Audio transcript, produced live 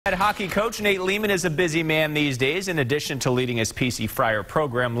Head hockey coach Nate Leaman is a busy man these days. In addition to leading his PC Friar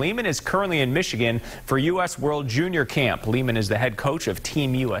program, Leaman is currently in Michigan for U.S. World Junior Camp. Leaman is the head coach of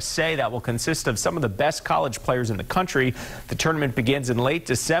Team USA that will consist of some of the best college players in the country. The tournament begins in late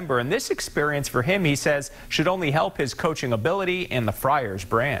December, and this experience for him, he says, should only help his coaching ability and the Friars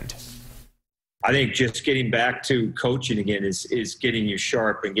brand. I think just getting back to coaching again is getting you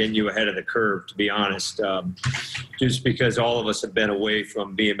sharp and getting you ahead of the curve, to be honest. Just because all of us have been away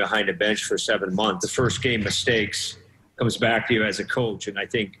from being behind a bench for 7 months. The first game mistakes comes back to you as a coach. And I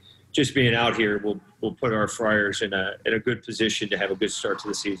think just being out here will put our Friars in a good position to have a good start to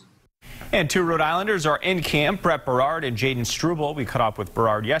the season. And 2 Rhode Islanders are in camp, Brett Berard and Jaden Struble. We caught up with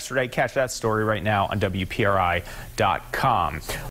Berard yesterday. Catch that story right now on WPRI.com.